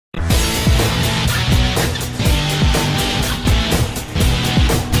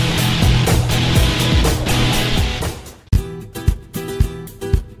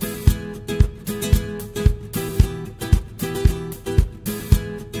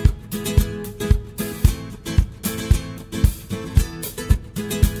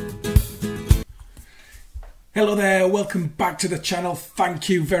Hello there, welcome back to the channel. Thank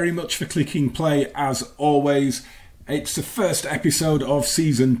you very much for clicking play as always. It's the first episode of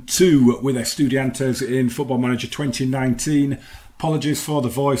Season 2 with Estudiantes in Football Manager 2019. Apologies for the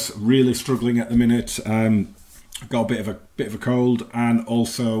voice, really struggling at the minute. Got a bit of a cold, and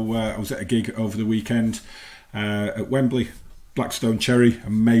also I was at a gig over the weekend at Wembley. Blackstone Cherry,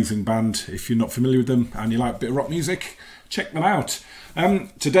 amazing band. If you're not familiar with them and you like a bit of rock music, check them out.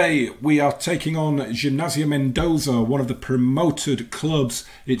 Today we are taking on Gimnasia Mendoza, one of the promoted clubs.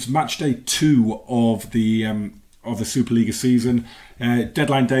 It's match day 2 of the Superliga season.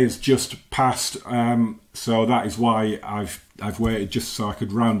 Deadline day has just passed, so that is why I've waited, just so I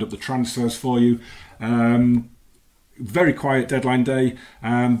could round up the transfers for you. Very quiet deadline day,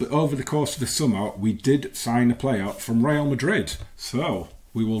 but over the course of the summer we did sign a player from Real Madrid, so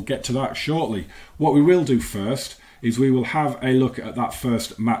we will get to that shortly. What we will do first is we will have a look at that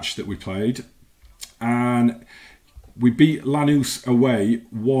first match that we played, and we beat Lanus away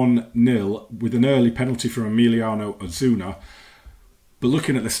 1-0 with an early penalty from Emiliano Ozuna. But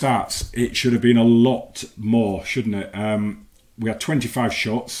looking at the stats, it should have been a lot more, shouldn't it? We had 25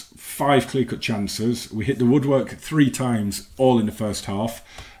 shots, 5 clear-cut chances. We hit the woodwork 3 times, all in the first half.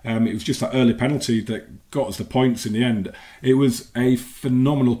 It was just that early penalty that got us the points in the end. It was a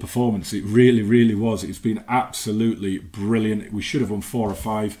phenomenal performance. It really, really was. It's been absolutely brilliant. We should have won 4 or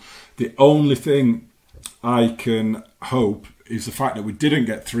 5. The only thing I can hope is the fact that we didn't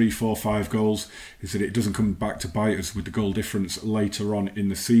get 3, 4, 5 goals, is that it doesn't come back to bite us with the goal difference later on in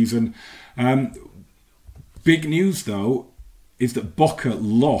the season. Big news, though, is that Boca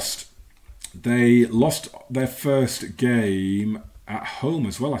lost. They lost their first game at home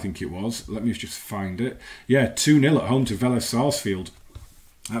as well, I think it was. Let me just find it. Yeah, 2-0 at home to Vélez Sarsfield.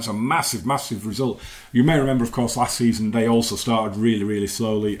 That's a massive, massive result. You may remember, of course, last season they also started really, really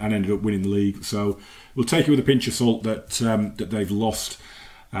slowly and ended up winning the league. So we'll take it with a pinch of salt that they've lost.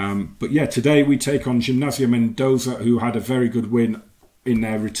 But yeah, today we take on Gimnasia Mendoza, who had a very good win in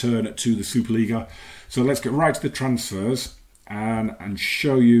their return to the Superliga. So let's get right to the transfers and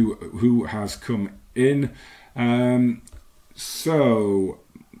show you who has come in. So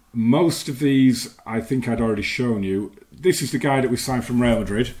most of these I think I'd already shown you. This is the guy that we signed from Real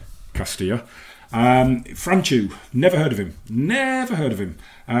Madrid, Castilla. Franchu, never heard of him. Never heard of him.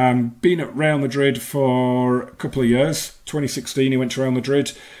 Been at Real Madrid for a couple of years. 2016 he went to Real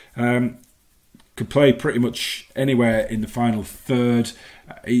Madrid. Could play pretty much anywhere in the final third.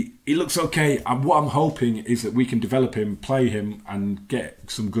 He looks okay, and what I'm hoping is that we can develop him, play him, and get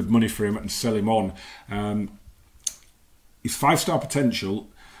some good money for him and sell him on. His 5-star potential,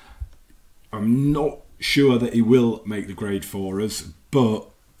 I'm not sure that he will make the grade for us, but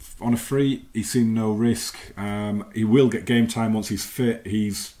on a free, he's seen no risk. He will get game time once he's fit. He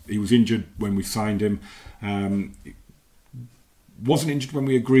was injured when we signed him. Wasn't injured when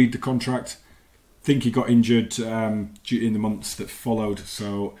we agreed the contract. Think he got injured in the months that followed.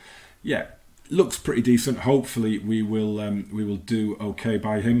 So yeah, looks pretty decent. Hopefully we will do okay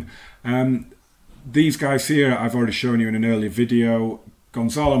by him. These guys here I've already shown you in an earlier video.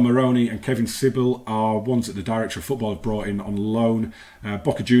 Gonzalo Moroni and Kevin Sibyl are ones that the Director of Football have brought in on loan.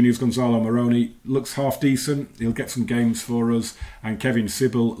 Boca Juniors Gonzalo Moroni looks half decent. He'll get some games for us. And Kevin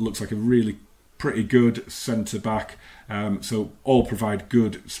Sibyl looks like a really pretty good centre-back. So all provide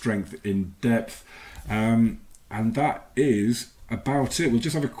good strength in depth. And that is about it. We'll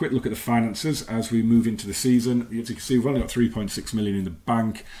just have a quick look at the finances as we move into the season. As you can see, we've only got 3.6 million in the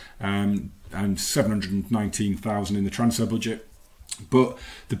bank and 719,000 in the transfer budget. But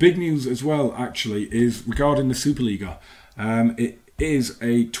the big news as well, actually, is regarding the Superliga. It is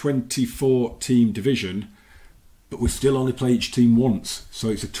a 24-team division, but we still only play each team once. So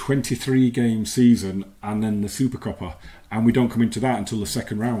it's a 23-game season and then the Supercoppa. And we don't come into that until the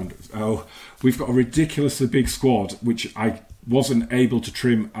second round. So we've got a ridiculously big squad, which I wasn't able to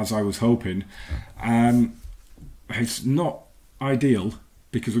trim as I was hoping. It's not ideal,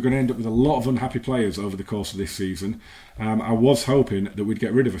 because we're going to end up with a lot of unhappy players over the course of this season. I was hoping that we'd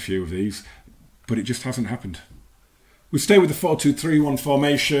get rid of a few of these, but it just hasn't happened. We stay with the 4-2-3-1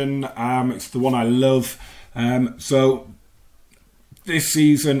 formation. It's the one I love. So this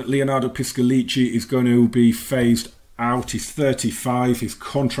season, Leonardo Piscalici is going to be phased out. He's 35. His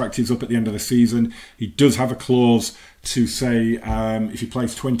contract is up at the end of the season. He does have a clause to say if he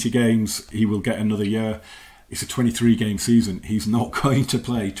plays 20 games, he will get another year. It's a 23-game season. He's not going to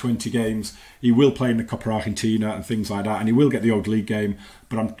play 20 games. He will play in the Copa Argentina and things like that, and he will get the odd league game.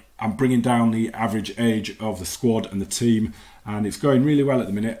 But I'm bringing down the average age of the squad and the team. and it's going really well at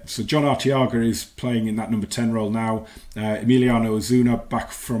the minute. So John Arteaga is playing in that number 10 role now. Emiliano Ozuna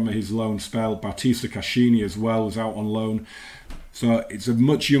back from his loan spell. Bautista Cascini as well was out on loan. So it's a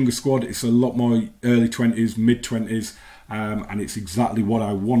much younger squad. It's a lot more early 20s, mid 20s, and it's exactly what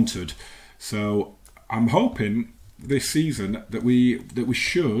I wanted. So I'm hoping this season that we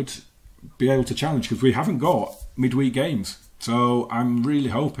should be able to challenge, because we haven't got midweek games. So I'm really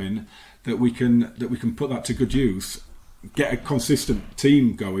hoping that we can put that to good use, get a consistent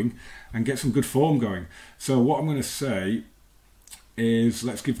team going, and get some good form going. So what I'm going to say is,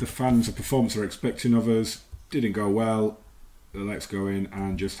 let's give the fans a performance they're expecting of us. Didn't go well. Let's go in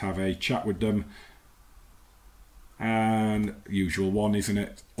and just have a chat with them. And usual one, isn't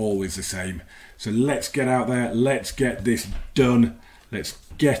it? Always the same. So let's get out there. Let's get this done. Let's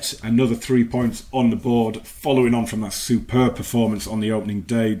get another 3 points on the board, following on from that superb performance on the opening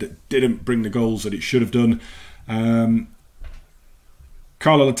day that didn't bring the goals that it should have done.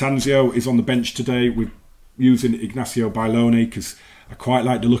 Carlo Latanzio is on the bench today. We're using Ignacio Bailoni because I quite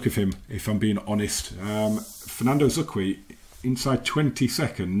like the look of him, if I'm being honest. Fernando Zucchi, inside 20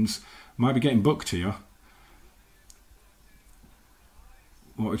 seconds, might be getting booked here.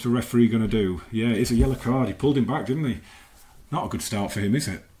 What is the referee going to do? Yeah, it's a yellow card. He pulled him back, didn't he? Not a good start for him, is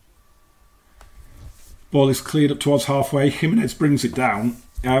it? Ball is cleared up towards halfway. Jimenez brings it down.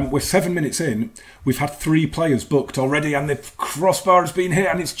 We're 7 minutes in. We've had 3 players booked already, and the crossbar has been hit,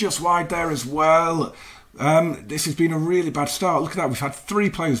 and it's just wide there as well. This has been a really bad start. Look at that. We've had 3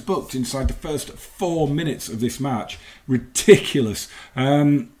 players booked inside the first 4 minutes of this match. Ridiculous.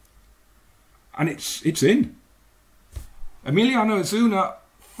 And it's in. Emiliano Ozuna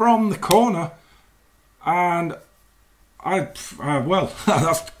from the corner, and well,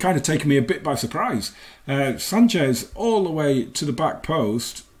 that's kind of taken me a bit by surprise. Sanchez all the way to the back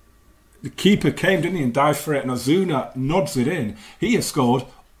post. The keeper came, didn't he, and dived for it, and Ozuna nods it in. He has scored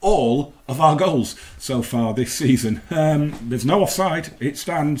all of our goals so far this season. There's no offside. It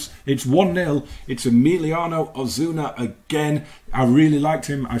stands. It's 1-0. It's Emiliano Ozuna again. I really liked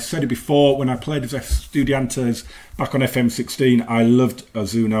him. I've said it before when I played as Estudiantes back on FM19. I loved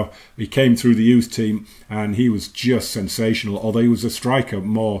Ozuna. He came through the youth team and he was just sensational, although he was a striker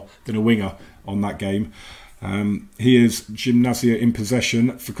more than a winger on that game. He is Gimnasia in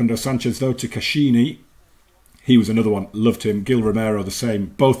possession. Facundo Sanchez though to Cascini. He was another one, loved him. Gil Romero, the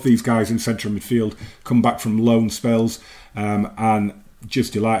same. Both these guys in central midfield come back from loan spells, and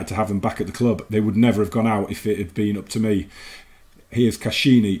just delighted to have them back at the club. They would never have gone out if it had been up to me. Here's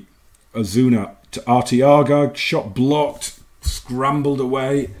Cascini, Ozuna to Arteaga, shot blocked, scrambled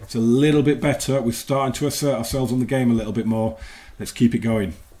away. It's a little bit better. We're starting to assert ourselves on the game a little bit more. Let's keep it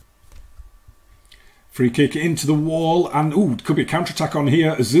going. Free kick into the wall, and could be a counter-attack on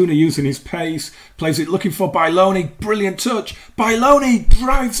here. Ozuna using his pace, plays it looking for Bailoni. Brilliant touch. Bailoni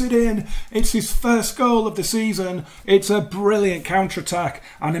drives it in. It's his first goal of the season. It's a brilliant counter-attack,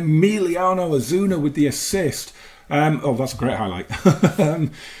 and Emiliano Ozuna with the assist. That's a great highlight.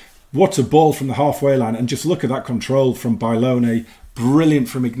 What a ball from the halfway line, and just look at that control from Bailoni. Brilliant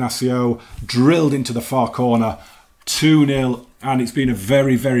from Ignacio, drilled into the far corner. 2-0, and it's been a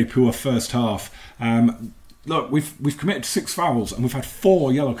very, very poor first half. Look, we've committed 6 fouls and we've had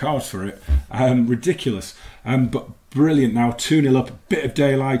 4 yellow cards for it. Ridiculous, but brilliant now. 2-0 up, a bit of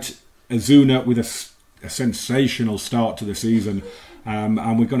daylight. Ozuna with a sensational start to the season,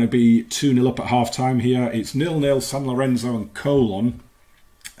 and we're going to be 2-0 up at half time here. It's 0-0 San Lorenzo and Colon.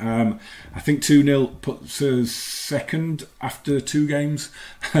 I think 2-0 puts us second after 2 games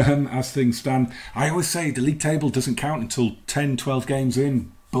as things stand. I always say the league table doesn't count until 10, 12 games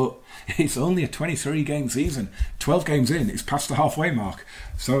in, but it's only a 23 game season. 12 games in, it's past the halfway mark,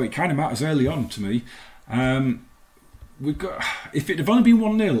 so it kind of matters early on to me. We've got, if it had only been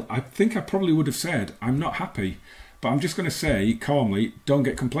 1-0, I think I probably would have said I'm not happy, but I'm just going to say calmly, don't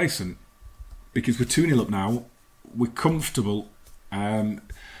get complacent, because we're 2-0 up now. We're comfortable.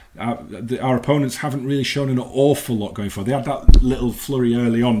 Our opponents haven't really shown an awful lot going for. They had that little flurry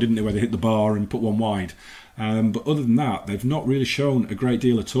early on, didn't they, where they hit the bar and put one wide. But other than that, they've not really shown a great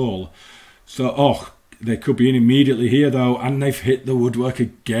deal at all. So, they could be in immediately here, though, and they've hit the woodwork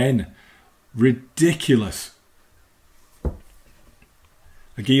again. Ridiculous.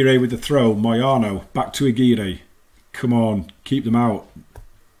 Aguirre with the throw. Moyano, back to Aguirre. Come on, keep them out.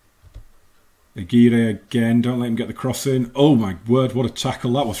 Aguirre again, don't let him get the cross in. Oh my word, what a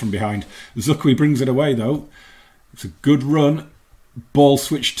tackle that was from behind. Zucchi brings it away though. It's a good run. Ball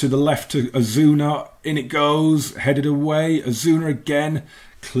switched to the left to Ozuna. In it goes, headed away. Ozuna again,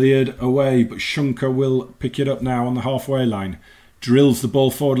 cleared away. But Shunka will pick it up now on the halfway line. Drills the ball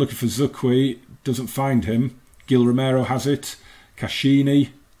forward looking for Zucchi. Doesn't find him. Gil Romero has it.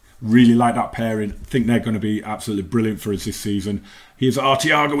 Cascini. Really like that pairing. Think they're going to be absolutely brilliant for us this season. Here's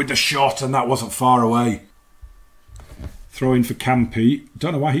Arteaga with the shot, and that wasn't far away. Throw in for Campi.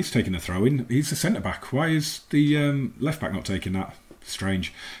 Don't know why he's taking the throw in. He's the centre back. Why is the left back not taking that?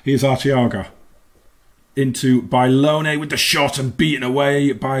 Strange. Here's Arteaga. Into Bailone with the shot and beaten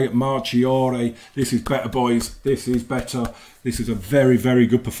away by Marchiore. This is better, boys. This is better. This is a very, very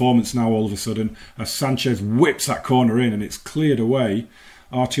good performance now all of a sudden. As Sanchez whips that corner in and it's cleared away.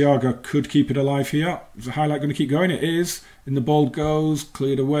 Arteaga could keep it alive here. Is the highlight going to keep going? It is. And the ball goes.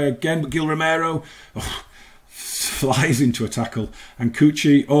 Cleared away again. But Gil Romero flies into a tackle. And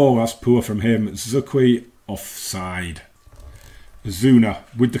Cucci, oh, that's poor from him. Zukwi offside. Zuna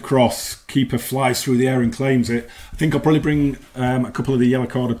with the cross. Keeper flies through the air and claims it. I think I'll probably bring a couple of the yellow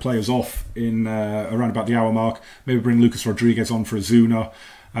carded players off in around about the hour mark. Maybe bring Lucas Rodriguez on for a Zuna.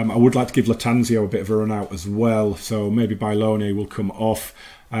 I would like to give Latanzio a bit of a run out as well. So maybe Bailone will come off.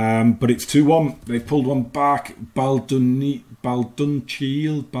 But it's 2-1. They pulled one back.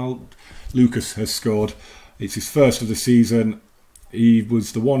 Lucas has scored. It's his first of the season. He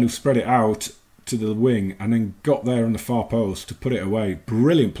was the one who spread it out to the wing and then got there on the far post to put it away.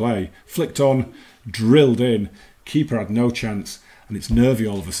 Brilliant play. Flicked on, drilled in. Keeper had no chance, and it's nervy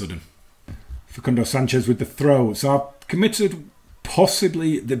all of a sudden. Facundo Sanchez with the throw. So I've committed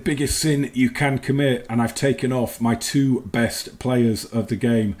possibly the biggest sin you can commit, and I've taken off my two best players of the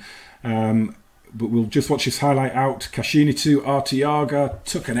game. But we'll just watch this highlight out. Cascini to Arteaga.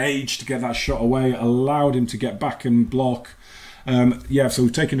 Took an age to get that shot away. Allowed him to get back and block. Yeah, so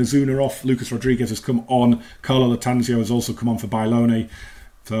we've taken Azuna off. Lucas Rodriguez has come on. Carlo Latanzio has also come on for Bailone.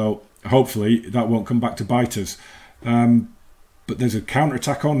 So hopefully that won't come back to bite us. But there's a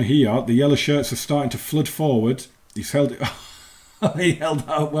counter-attack on here. The yellow shirts are starting to flood forward. He's held it. He held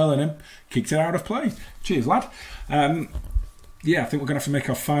out well and then kicked it out of play. Cheers, lad. Yeah, I think we're going to have to make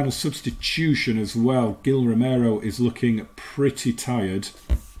our final substitution as well. Gil Romero is looking pretty tired.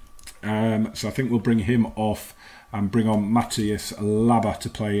 So I think we'll bring him off and bring on Matthias Laba to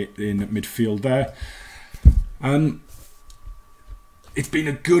play in midfield there. It's been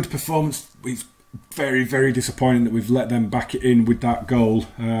a good performance. It's very, very disappointing that we've let them back it in with that goal.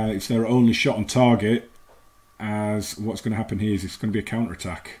 It's their only shot on target. As what's going to happen here is it's going to be a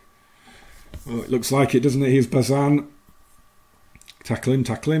counter-attack. Well, it looks like it, doesn't it? Here's Bazan. Tackle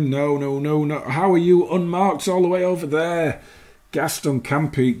him. No. How are you unmarked all the way over there? Gaston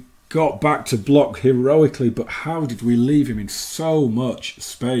Campi got back to block heroically, but how did we leave him in so much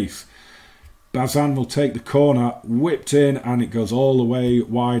space? Bazan will take the corner, whipped in, and it goes all the way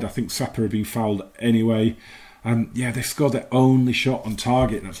wide. I think Sapper had been fouled anyway. Yeah, they scored their only shot on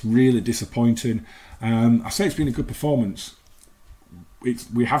target. That's really disappointing. I say it's been a good performance.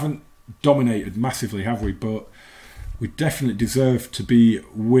 We haven't dominated massively, have we? But we definitely deserve to be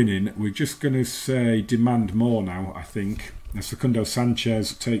winning. We're just going to say demand more now, I think. As Facundo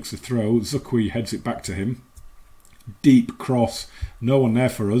Sanchez takes the throw, Zukwi heads it back to him. Deep cross, no one there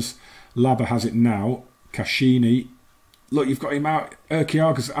for us. Laba has it now. Cascini. Look, you've got him out.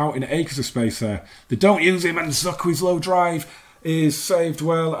 Urquiaga's out in acres of space there. They don't use him, and Zukwi's low drive is saved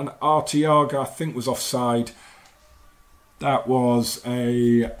well, and Arteaga, I think, was offside. That was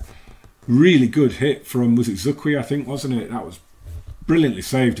a really good hit from, was it Zukwi, I think, wasn't it? That was brilliantly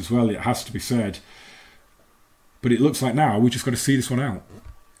saved as well, it has to be said. But it looks like now we just got to see this one out.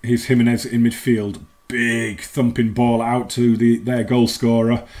 Here's Jimenez in midfield. Big thumping ball out to their goal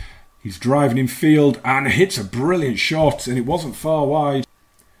scorer. He's driving in field and hits a brilliant shot, and it wasn't far wide.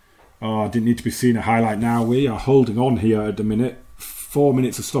 Oh, didn't need to be seen a highlight now. We are holding on here at the minute. 4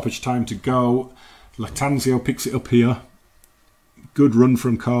 minutes of stoppage time to go. Latanzio picks it up here. Good run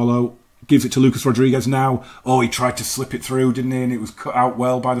from Carlo. Gives it to Lucas Rodriguez now. Oh, he tried to slip it through, didn't he? And it was cut out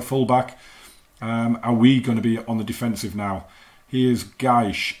well by the fullback. Are we going to be on the defensive now? Here's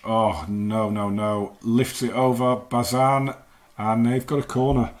Gaish. Oh, no. Lifts it over. Bazan. And they've got a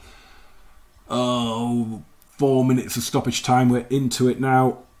corner. Oh, 4 minutes of stoppage time. We're into it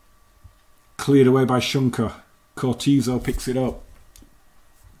now. Cleared away by Shunker. Cortizo picks it up.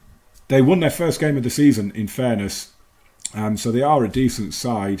 They won their first game of the season, in fairness. So they are a decent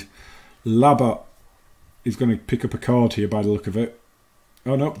side. Laba is going to pick up a card here by the look of it.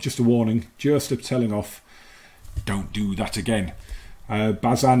 Oh no, just a warning. Just a telling off. Don't do that again.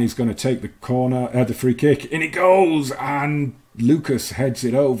 Bazan is going to take the corner, the free kick. In it goes! And Lucas heads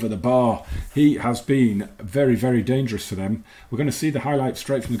it over the bar. He has been very, very dangerous for them. We're going to see the highlights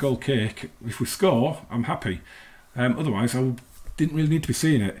straight from the goal kick. If we score, I'm happy. Otherwise, I didn't really need to be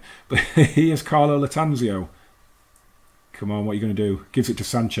seeing it. But here's Carlo Latanzio. Come on, what are you going to do? Gives it to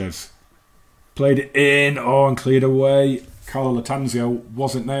Sanchez. Played it in, and cleared away. Carlo Latanzio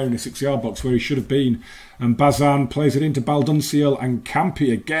wasn't there in the 6-yard box where he should have been. And Bazan plays it into Baldunciel, and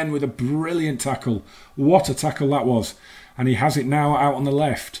Campi again with a brilliant tackle. What a tackle that was. And he has it now out on the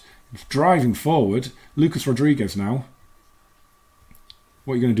left. He's driving forward. Lucas Rodriguez now.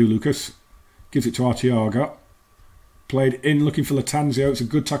 What are you going to do, Lucas? Gives it to Arteaga. Played in, looking for Latanzio. It's a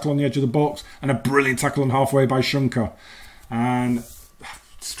good tackle on the edge of the box. And a brilliant tackle on halfway by Shunker. And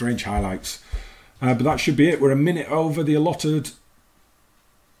strange highlights. But that should be it. We're a minute over the allotted.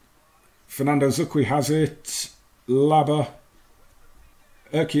 Fernando Zucchi has it. Laba.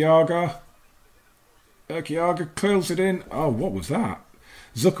 Urquiaga. Urquiaga curls it in. Oh, what was that?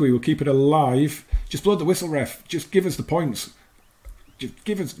 Zucchi will keep it alive. Just blow the whistle, ref. Just give us the points. Just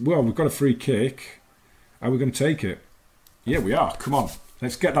give us... Well, we've got a free kick. Are we going to take it? Yeah, we are. Come on.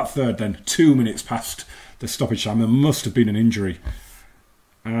 Let's get that third then. 2 minutes past the stoppage time. There must have been an injury.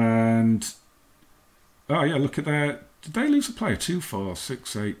 And... Oh, yeah, look at that. Did they lose a player? 2, 4,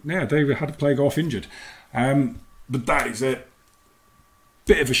 6, 8. Yeah, they had a player go off injured. But that is it.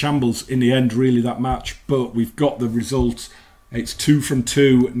 Bit of a shambles in the end, really, that match. But we've got the result. It's 2 from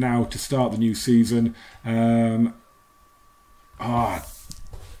 2 now to start the new season. I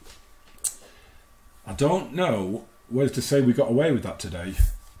don't know whether to say we got away with that today.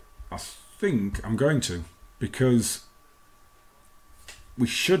 I think I'm going to. Because... we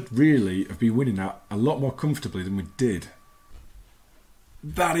should really have been winning that a lot more comfortably than we did.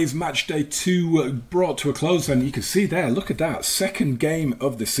 That is match day 2 brought to a close then. You can see there, look at that. Second game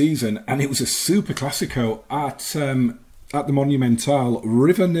of the season, and it was a Super Classico at the Monumental.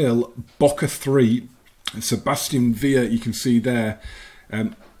 River 0, Boca 3. Sebastian Villa, you can see there,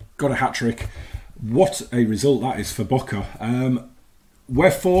 got a hat-trick. What a result that is for Boca. We're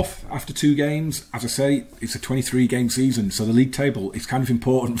 4th after 2 games. As I say, it's a 23-game season, so the league table is kind of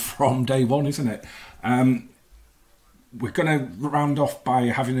important from day one, isn't it? We're going to round off by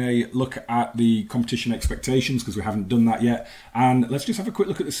having a look at the competition expectations, because we haven't done that yet. And let's just have a quick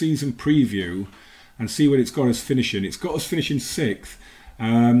look at the season preview and see where it's got us finishing. It's got us finishing 6th,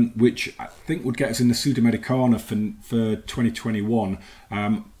 which I think would get us in the Sudamericana for 2021.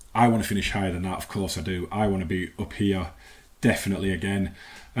 I want to finish higher than that, of course I do. I want to be up here. Definitely again.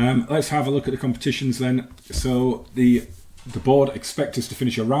 Let's have a look at the competitions then. So the board expect us to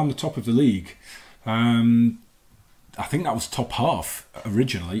finish around the top of the league. I think that was top half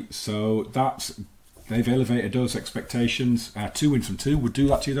originally. So they've elevated those expectations. 2 wins from 2 would do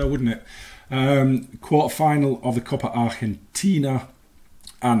that to you though, wouldn't it? Quarter final of the Copa Argentina,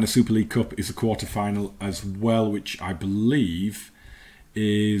 and the Super League Cup is a quarter final as well, which I believe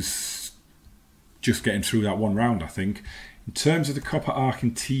is just getting through that one round, I think. In terms of the Copa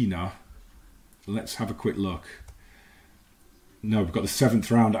Argentina, let's have a quick look. No, we've got the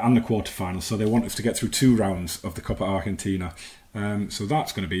 7th round and the quarterfinal, so they want us to get through 2 rounds of the Copa Argentina. So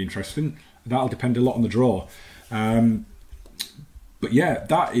that's going to be interesting. That'll depend a lot on the draw. But yeah,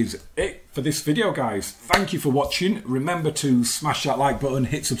 that is it for this video, guys. Thank you for watching. Remember to smash that like button,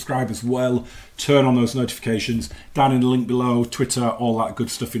 hit subscribe as well, turn on those notifications. Down in the link below, Twitter, all that good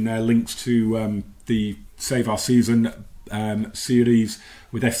stuff in there. Links to the Save Our Season series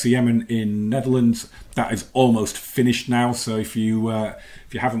with FCM in Netherlands. That is almost finished now, so if you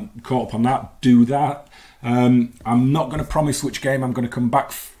haven't caught up on that, do that. I'm not going to promise which game I'm going to come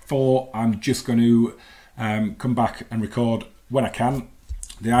back for. I'm just going to come back and record when I can.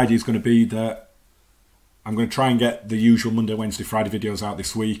 The idea is going to be that I'm going to try and get the usual Monday, Wednesday, Friday videos out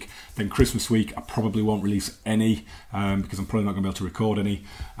this week. Then Christmas week, I probably won't release any because I'm probably not going to be able to record any.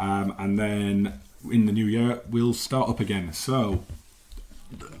 And then in the new year, we'll start up again. So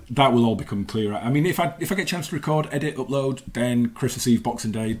that will all become clearer. I mean, if I get a chance to record, edit, upload, then Christmas Eve,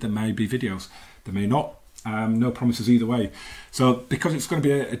 Boxing Day, there may be videos. There may not. No promises either way. So because it's going to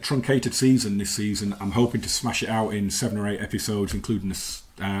be a truncated season this season, I'm hoping to smash it out in 7 or 8 episodes, including this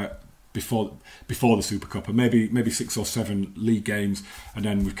before the Super Cup, and maybe 6 or 7 league games, and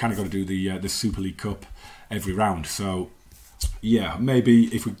then we've kind of got to do the Super League Cup every round. So yeah,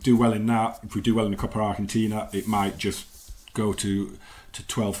 maybe if we do well in that, if we do well in the Copa Argentina, it might just go to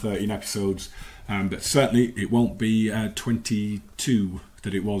 12, 13 episodes. But certainly it won't be 22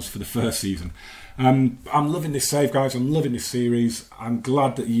 that it was for the first season. I'm loving this save, guys. I'm loving this series. I'm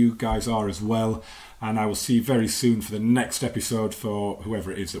glad that you guys are as well. And I will see you very soon for the next episode for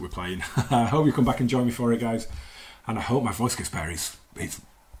whoever it is that we're playing. I hope you come back and join me for it, guys. And I hope my voice gets better. It's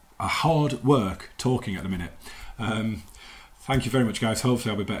a hard work talking at the minute. Thank you very much, guys.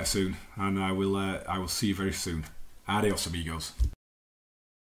 Hopefully I'll be better soon. And I will see you very soon. Adios, amigos.